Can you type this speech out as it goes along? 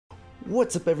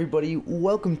What's up everybody,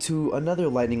 welcome to another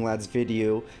Lightning Lads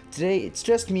video. Today it's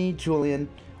just me, Julian.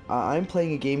 I'm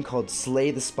playing a game called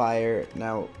Slay the Spire.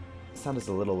 Now, sound is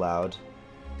a little loud.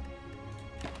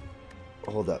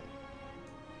 Hold up.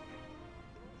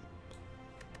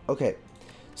 Okay,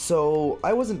 so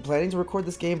I wasn't planning to record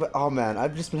this game, but oh man,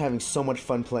 I've just been having so much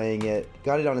fun playing it.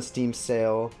 Got it on a Steam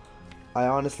sale. I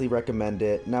honestly recommend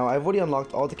it. Now, I've already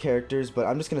unlocked all the characters, but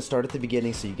I'm just going to start at the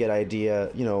beginning so you get an idea,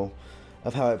 you know,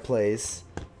 of how it plays.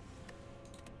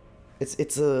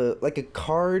 It's like a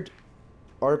card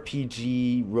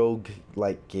RPG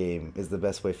rogue-like game is the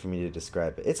best way for me to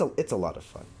describe it. It's a lot of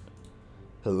fun.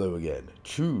 Hello again.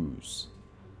 Choose.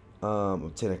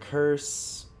 Obtain a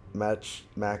curse. Match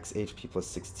max HP plus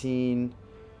 16.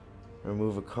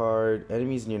 Remove a card.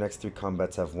 Enemies in your next 3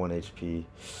 combats have 1 HP.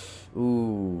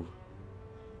 Ooh.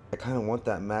 I kind of want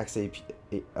that max AP.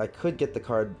 I could get the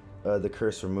card, the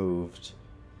curse removed.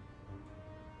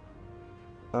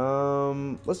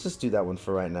 Let's just do that one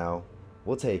for right now.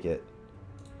 We'll take it.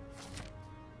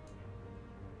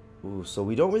 Ooh, so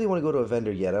we don't really want to go to a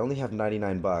vendor yet. I only have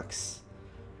 99 bucks.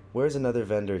 Where's another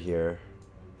vendor here?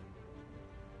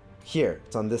 Here,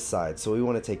 it's on this side. So we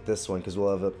want to take this one because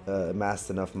we'll have amassed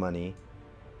enough money.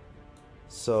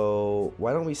 So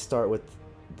why don't we start with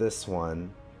this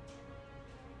one?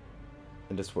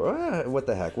 And just, what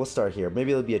the heck? We'll start here.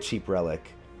 Maybe it'll be a cheap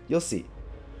relic. You'll see.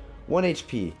 1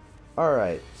 HP.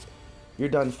 Alright. You're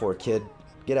done for, kid.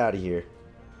 Get out of here.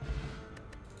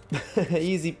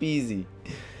 Easy peasy.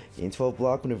 Gain 12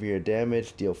 block whenever you're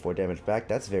damaged. Deal 4 damage back.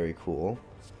 That's very cool.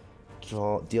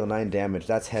 Deal 9 damage.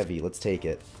 That's heavy. Let's take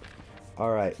it.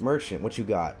 Alright, merchant, what you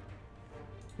got?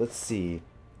 Let's see.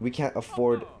 We can't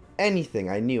afford anything.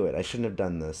 I knew it. I shouldn't have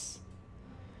done this.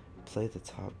 Play the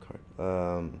top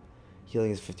card.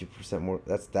 Healing is 50% more.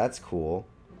 That's cool.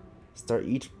 Start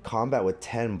each combat with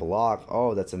 10 block.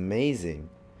 Oh, that's amazing.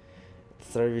 At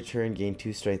the start of your turn, gain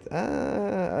 2 strength.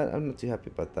 I'm not too happy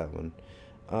about that one.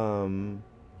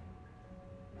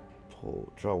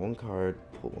 Draw 1 card.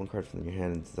 Pull 1 card from your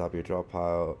hand into the top of your draw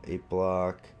pile. 8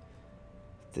 block.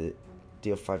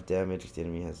 Deal 5 damage if the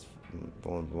enemy has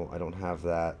vulnerable. I don't have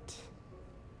that.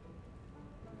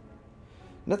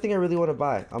 Nothing I really want to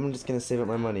buy. I'm just gonna save up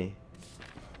my money.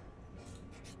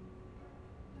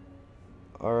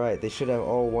 Alright, they should have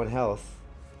all 1 health.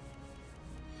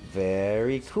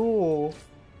 Very cool.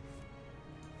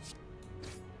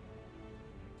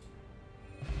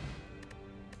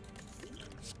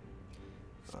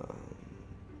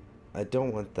 I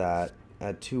don't want that.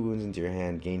 Add 2 wounds into your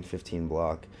hand, gain 15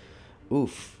 block.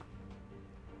 Oof.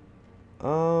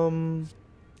 I'll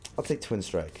take Twin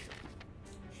Strike.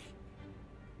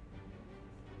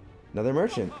 Another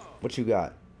merchant. What you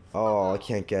got? Oh, I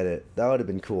can't get it. That would have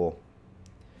been cool.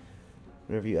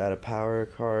 Whenever you add a power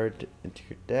card into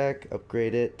your deck,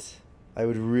 upgrade it. I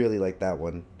would really like that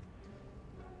one.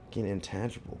 Gain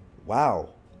intangible. Wow,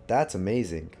 that's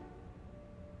amazing.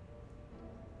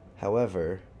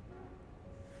 However,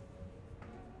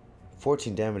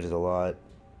 14 damage is a lot.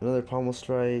 Another pommel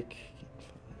strike.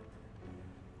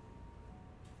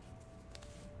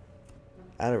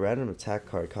 Add a random attack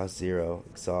card, cost 0.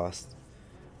 Exhaust.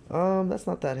 That's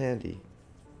not that handy.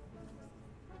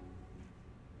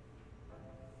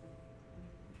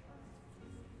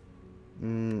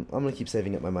 I'm gonna keep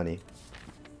saving up my money.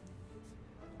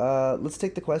 Let's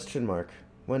take the question mark.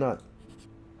 Why not?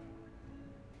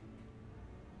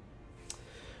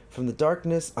 From the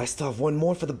darkness, I still have 1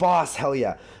 more for the boss. Hell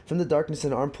yeah! From the darkness,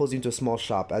 an arm pulls you into a small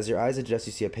shop. As your eyes adjust,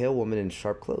 you see a pale woman in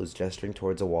sharp clothes, gesturing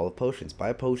towards a wall of potions. Buy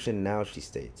a potion now, she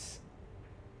states.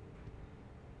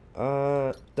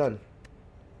 Done.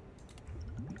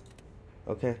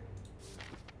 Okay.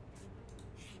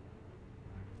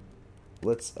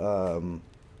 Let's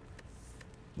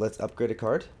upgrade a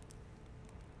card.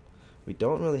 We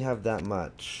don't really have that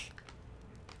much,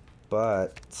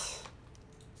 but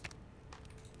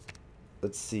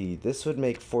let's see. This would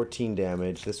make 14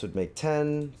 damage. This would make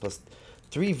 10 plus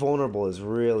 3 vulnerable is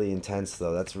really intense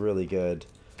though. That's really good.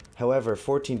 However,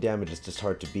 14 damage is just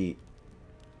hard to beat.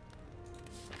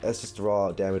 That's just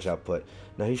raw damage output.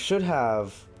 Now he should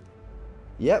have.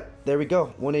 Yep, there we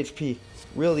go. 1 HP.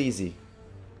 Real easy.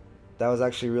 That was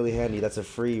actually really handy. That's a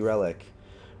free relic.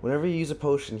 Whenever you use a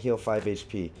potion, heal 5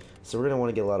 HP. So we're going to want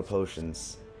to get a lot of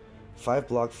potions. 5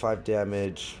 block, 5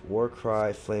 damage. War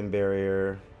Cry, Flame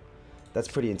Barrier. That's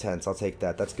pretty intense. I'll take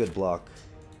that. That's good block.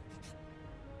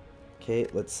 Okay,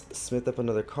 let's smith up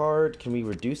another card. Can we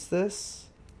reduce this?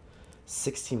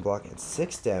 16 block and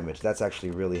 6 damage. That's actually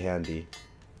really handy.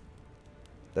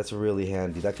 That's really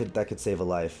handy. That could save a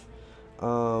life.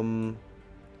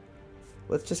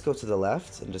 Let's just go to the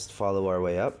left and just follow our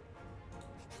way up.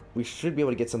 We should be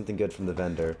able to get something good from the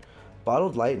vendor.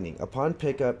 Bottled Lightning. Upon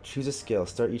pickup, choose a skill.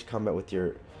 Start each combat with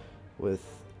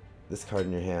this card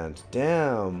in your hand.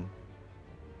 Damn.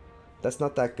 That's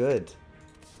not that good.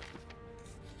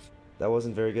 That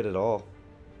wasn't very good at all.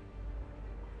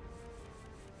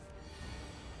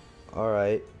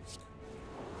 Alright.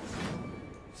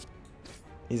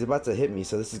 He's about to hit me,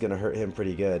 so this is going to hurt him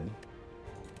pretty good.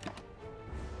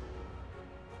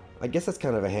 I guess that's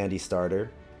kind of a handy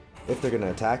starter, if they're going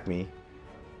to attack me.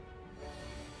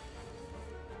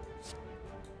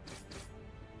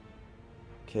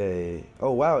 Okay.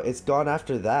 Oh, wow, it's gone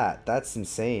after that. That's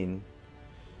insane.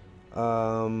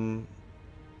 I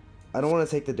don't want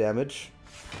to take the damage,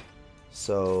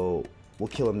 so we'll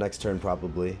kill him next turn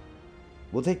probably.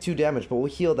 We'll take 2 damage, but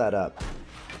we'll heal that up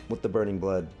with the Burning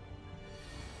Blood.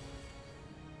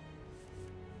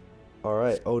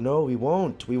 Alright. Oh no, we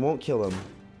won't. We won't kill him.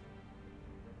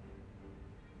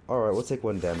 Alright, we'll take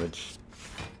 1 damage.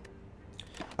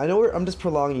 I know I'm just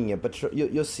prolonging it, but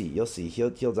you'll see. You'll see.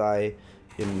 He'll die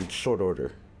in short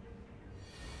order.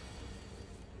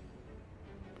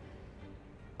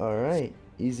 Alright.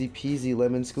 Easy peasy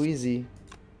lemon squeezy.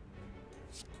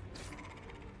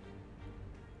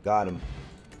 Got him.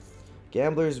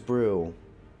 Gambler's Brew.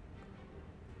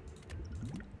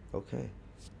 Okay.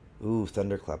 Ooh,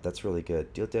 Thunderclap. That's really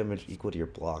good. Deal damage equal to your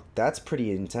block. That's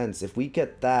pretty intense. If we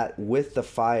get that with the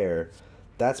fire,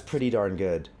 that's pretty darn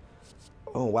good.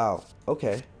 Oh, wow.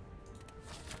 Okay.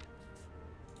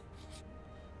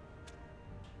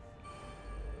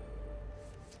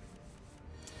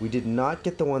 We did not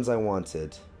get the ones I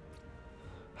wanted.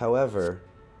 However,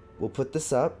 we'll put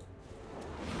this up.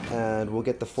 And we'll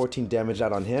get the 14 damage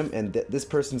out on him. And this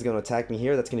person's going to attack me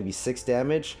here. That's going to be 6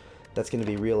 damage. That's going to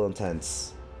be real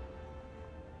intense.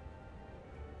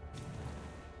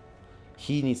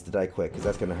 He needs to die quick, because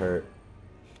that's going to hurt.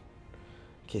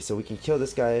 Okay, so we can kill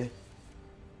this guy.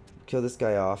 Kill this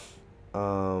guy off.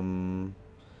 9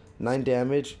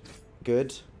 damage.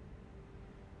 Good.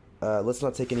 Let's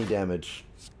not take any damage.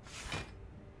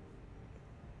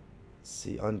 Let's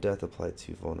see. On death, apply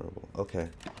to vulnerable. Okay.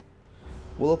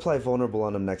 We'll apply vulnerable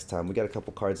on him next time. We got a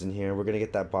couple cards in here. We're going to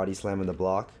get that body slam in the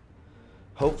block.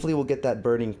 Hopefully we'll get that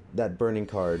burning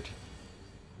card.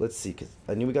 Let's see, because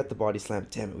I knew we got the body slam.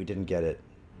 Damn it, we didn't get it.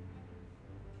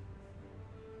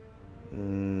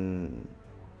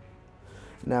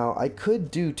 Now, I could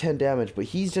do 10 damage, but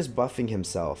he's just buffing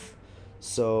himself.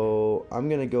 So, I'm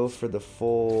going to go for the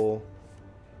full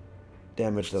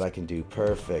damage that I can do.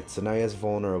 Perfect. So now he has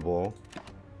vulnerable.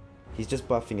 He's just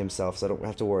buffing himself, so I don't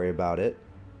have to worry about it.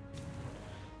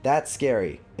 That's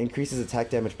scary. Increases attack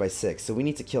damage by 6. So we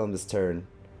need to kill him this turn.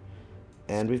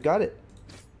 And we've got it.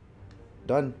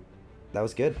 Done. That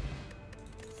was good.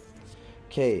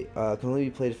 Okay, can only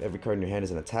be played if every card in your hand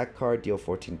is an attack card. Deal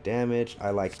 14 damage. I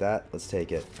like that. Let's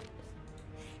take it.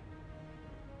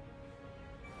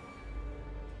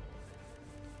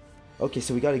 Okay,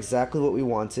 so we got exactly what we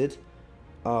wanted.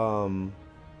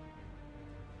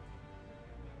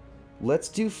 Let's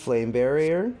do Flame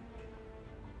Barrier.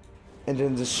 And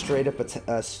then just straight up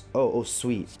oh,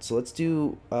 sweet. So let's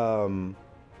do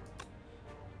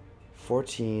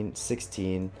 14,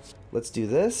 16. Let's do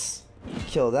this.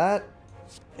 Kill that.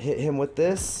 Hit him with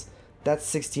this. That's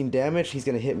 16 damage. He's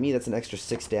going to hit me. That's an extra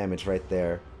 6 damage right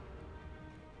there.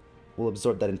 We'll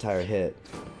absorb that entire hit.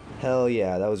 Hell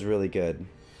yeah, that was really good.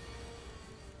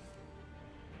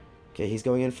 Okay, he's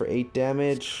going in for 8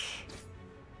 damage.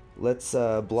 Let's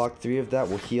block 3 of that.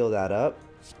 We'll heal that up.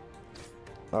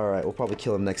 Alright, we'll probably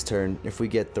kill him next turn if we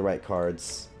get the right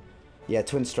cards. Yeah,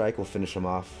 Twin Strike will finish him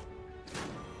off.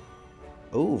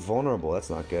 Ooh, vulnerable. That's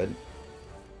not good.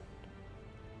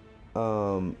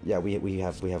 Yeah, we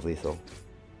have lethal.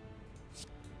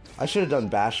 I should have done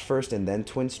Bash first and then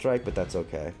Twin Strike, but that's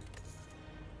okay.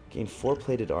 Gain 4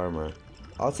 plated armor.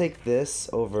 I'll take this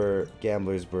over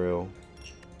Gambler's Brew.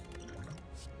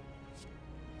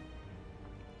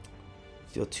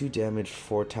 Deal 2 damage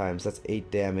 4 times. That's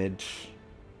 8 damage.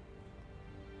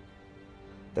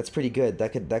 That's pretty good.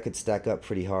 That could stack up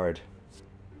pretty hard.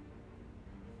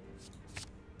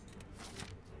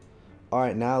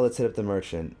 Alright, now let's hit up the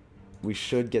merchant. We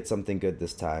should get something good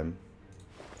this time.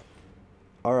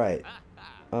 Alright.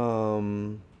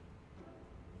 So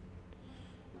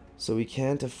we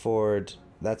can't afford...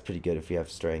 That's pretty good if we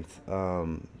have strength.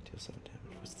 Deal 7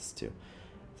 damage. What's this do?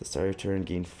 The start of your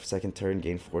turn, second turn,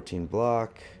 gain 14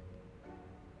 block.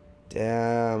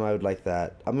 Damn, I would like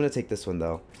that. I'm gonna take this one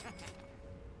though.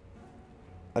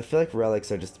 I feel like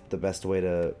relics are just the best way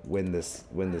to win this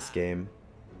game.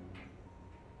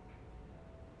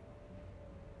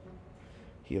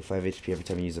 Heal 5 HP every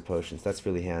time you use a potion. So that's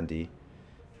really handy.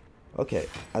 Okay,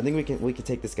 I think we can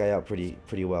take this guy out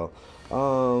pretty well.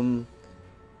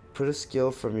 Put a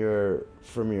skill from your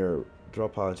draw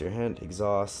pile into your hand.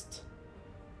 Exhaust.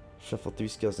 Shuffle 3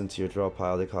 skills into your draw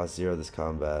pile. They cost 0 this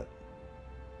combat.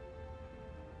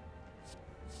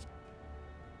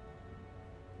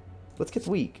 Let's get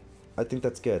weak. I think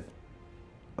that's good.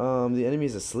 The enemy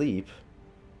is asleep,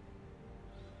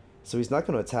 so he's not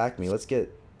going to attack me. Let's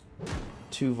get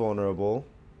 2 vulnerable.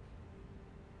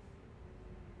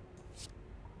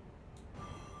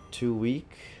 2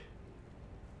 weak.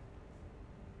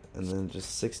 And then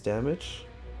just 6 damage.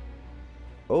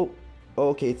 Oh,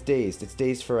 okay, it's dazed. It's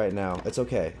dazed for right now. It's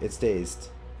okay. It's dazed.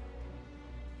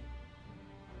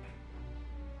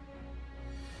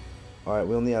 Alright,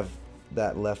 we only have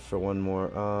that left for one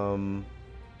more.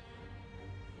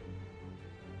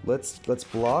 Let's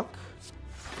block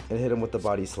and hit him with the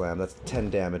body slam. That's 10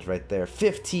 damage right there.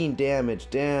 15 damage,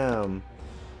 damn.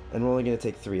 And we're only gonna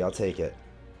take 3. I'll take it.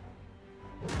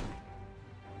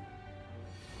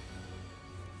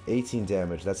 18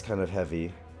 damage, that's kind of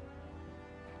heavy.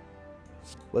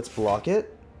 Let's block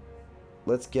it.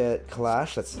 Let's get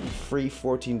Clash, that's free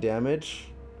 14 damage.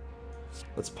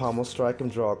 Let's Pommel Strike him,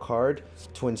 draw a card.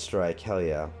 Twin Strike, hell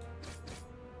yeah.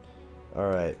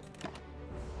 Alright.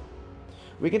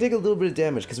 We can take a little bit of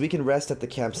damage because we can rest at the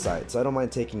campsite, so I don't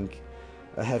mind taking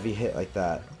a heavy hit like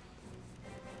that.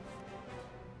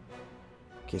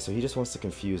 Okay, so he just wants to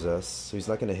confuse us, so he's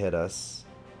not going to hit us.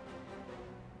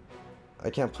 I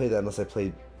can't play that unless I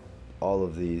play all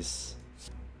of these.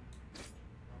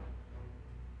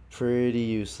 Pretty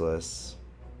useless.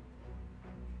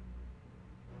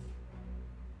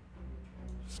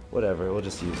 Whatever, we'll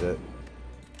just use it.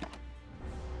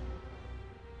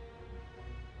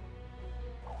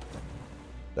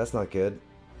 That's not good.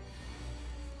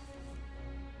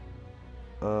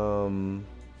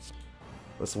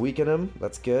 Let's weaken him.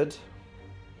 That's good.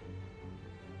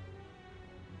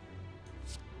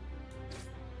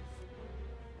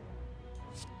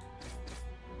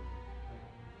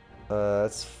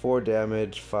 That's 4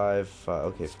 damage, 5.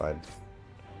 Okay, fine.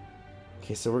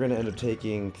 Okay, so we're gonna end up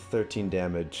taking 13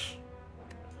 damage.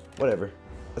 Whatever.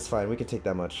 That's fine. We can take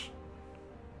that much.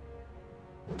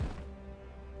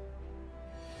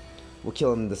 We'll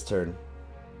kill him this turn.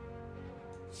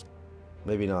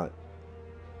 Maybe not.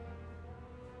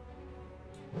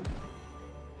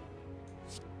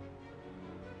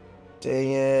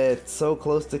 Dang it! So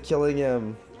close to killing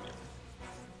him.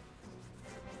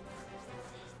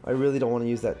 I really don't want to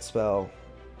use that spell.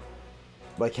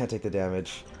 But I can't take the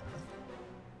damage.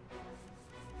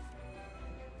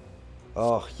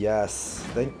 Oh, yes.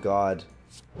 Thank God.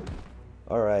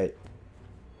 Alright.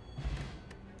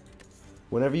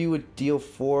 Whenever you would deal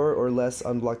 4 or less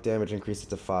unblocked damage, increase it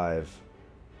to 5.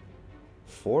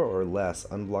 4 or less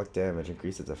unblocked damage,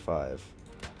 increase it to 5.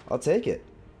 I'll take it.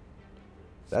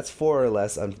 That's 4 or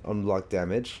less unblocked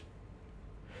damage.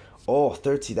 Oh,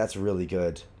 13, that's really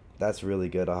good. That's really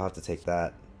good. I'll have to take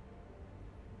that.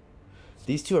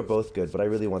 These two are both good, but I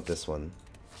really want this one.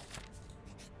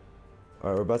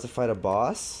 Alright, we're about to fight a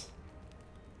boss.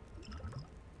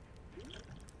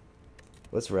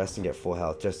 Let's rest and get full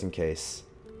health, just in case.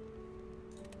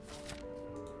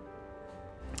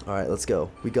 Alright, let's go.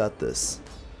 We got this.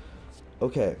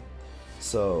 Okay,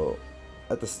 so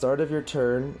at the start of your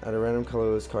turn, add a random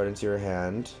colorless card into your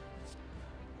hand.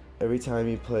 Every time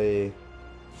you play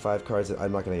 5 cards,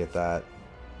 I'm not going to get that.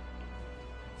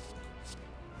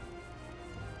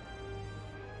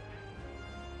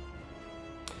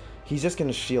 He's just going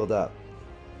to shield up.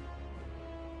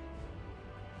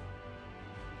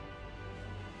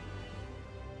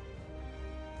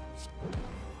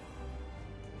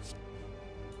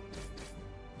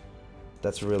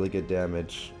 That's really good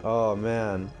damage. Oh,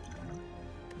 man.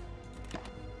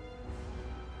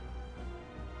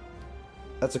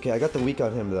 That's okay. I got the weak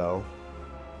on him, though.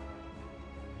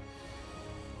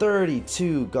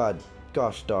 32.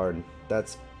 Gosh darn.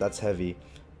 That's heavy.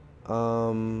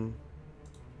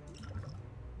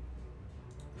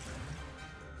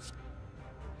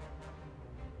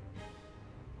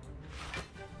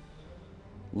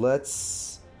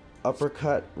 Let's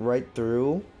uppercut right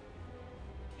through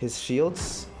his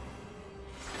shields.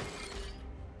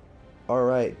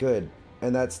 Alright, good.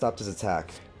 And that stopped his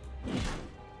attack.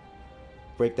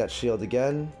 Break that shield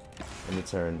again, and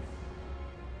return.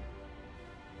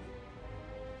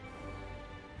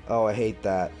 Oh, I hate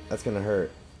that. That's gonna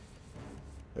hurt.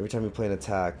 Every time you play an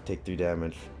attack, take 3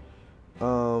 damage.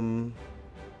 What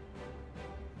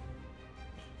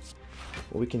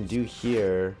we can do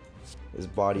here is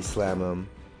body slam him,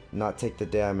 not take the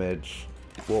damage.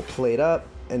 We'll plate up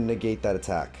and negate that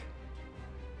attack.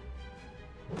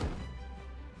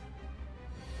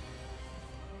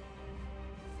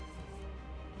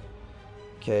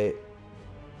 Okay.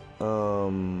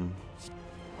 Flame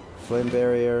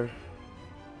barrier.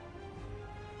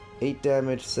 8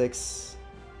 damage, 6.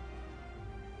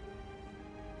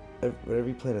 Whenever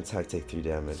you play an attack, take 3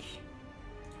 damage.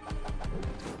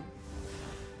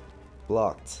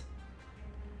 Blocked.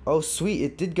 Oh, sweet,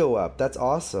 it did go up. That's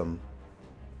awesome.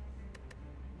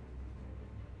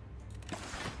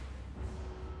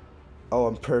 Oh,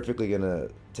 I'm perfectly gonna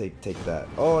take that.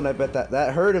 Oh, and I bet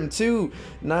that hurt him too.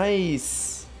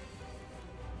 Nice.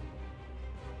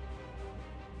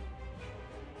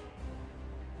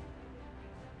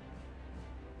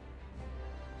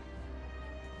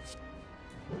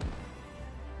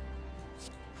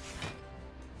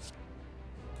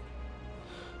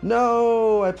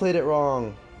 No, I played it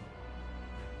wrong.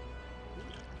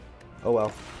 Oh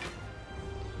well.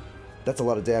 That's a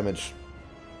lot of damage.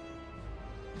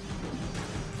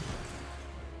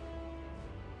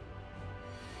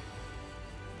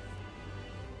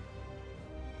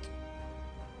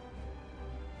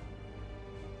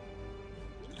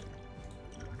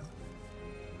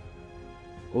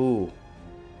 Ooh.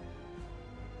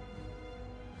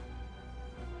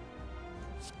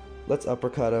 Let's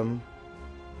uppercut him.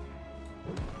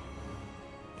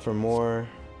 For more.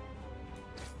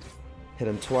 Hit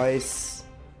him twice.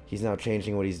 He's now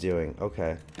changing what he's doing.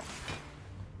 Okay.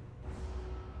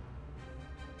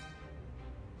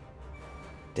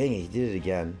 Dang it, he did it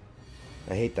again.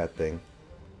 I hate that thing.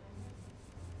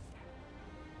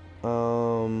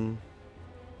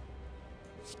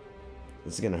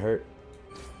 This is gonna hurt.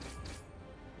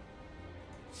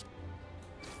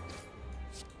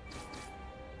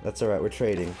 That's alright, we're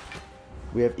trading.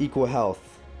 We have equal health.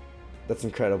 That's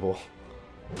incredible.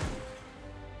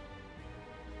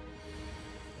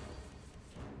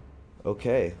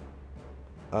 Okay.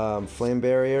 Flame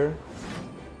barrier.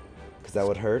 Because that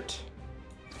would hurt.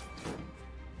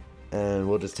 And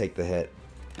we'll just take the hit.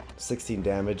 16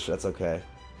 damage, that's okay.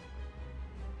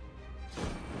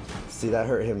 See, that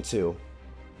hurt him too.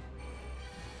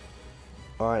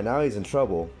 Alright, now he's in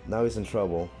trouble. Now he's in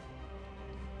trouble.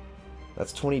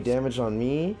 That's 20 damage on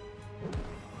me.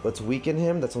 Let's weaken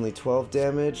him. That's only 12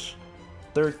 damage.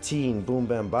 13. Boom,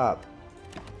 bam, bop.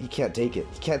 He can't take it.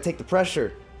 He can't take the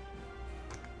pressure.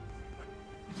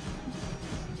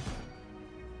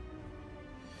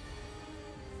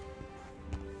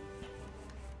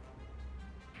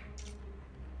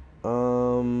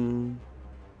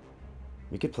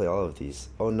 We could play all of these.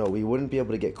 Oh no, we wouldn't be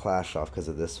able to get Clash off because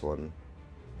of this one.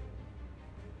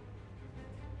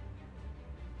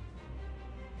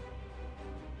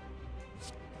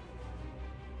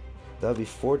 That would be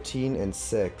 14 and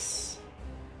 6.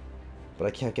 But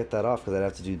I can't get that off because I'd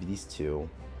have to do these two.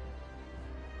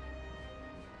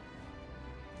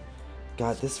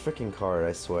 God, this freaking card,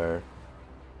 I swear.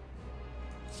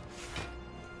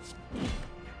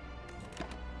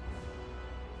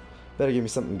 Better give me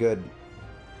something good.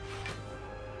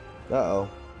 Uh-oh.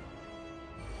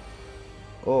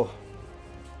 Oh.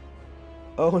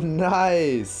 Oh,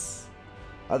 nice!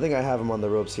 I think I have him on the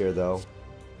ropes here, though.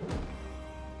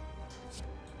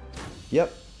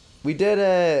 Yep. We did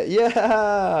it!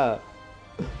 Yeah!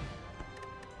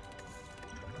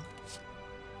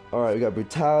 Alright, we got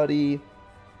Brutality.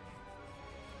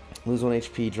 Lose 1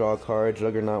 HP, draw a card.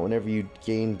 Juggernaut, whenever you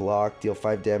gain block, deal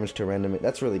 5 damage to random.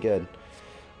 That's really good.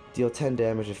 Deal 10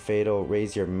 damage if fatal.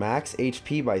 Raise your max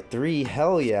HP by 3.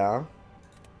 Hell yeah.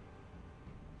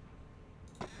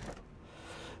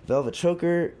 Velvet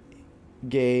Choker.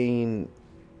 Gain...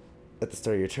 At the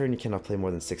start of your turn, you cannot play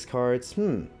more than 6 cards.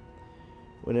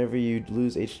 Whenever you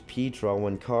lose HP, draw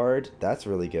 1 card. That's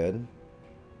really good.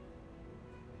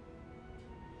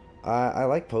 I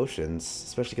like potions.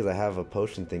 Especially because I have a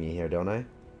potion thingy here, don't I?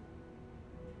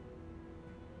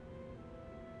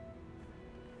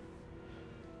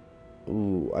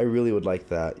 Ooh, I really would like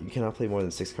that. You cannot play more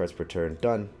than 6 cards per turn.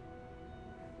 Done.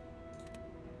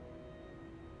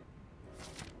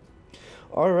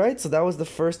 Alright, so that was the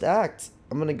first act.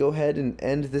 I'm going to go ahead and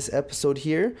end this episode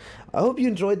here. I hope you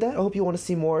enjoyed that. I hope you want to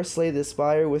see more Slay the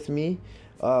Spire with me.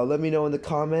 Let me know in the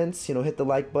comments. You know, hit the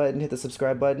like button, hit the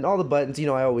subscribe button. All the buttons, you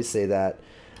know, I always say that.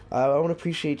 I want to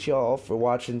appreciate y'all for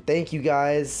watching. Thank you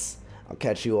guys. I'll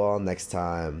catch you all next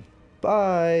time.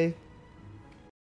 Bye.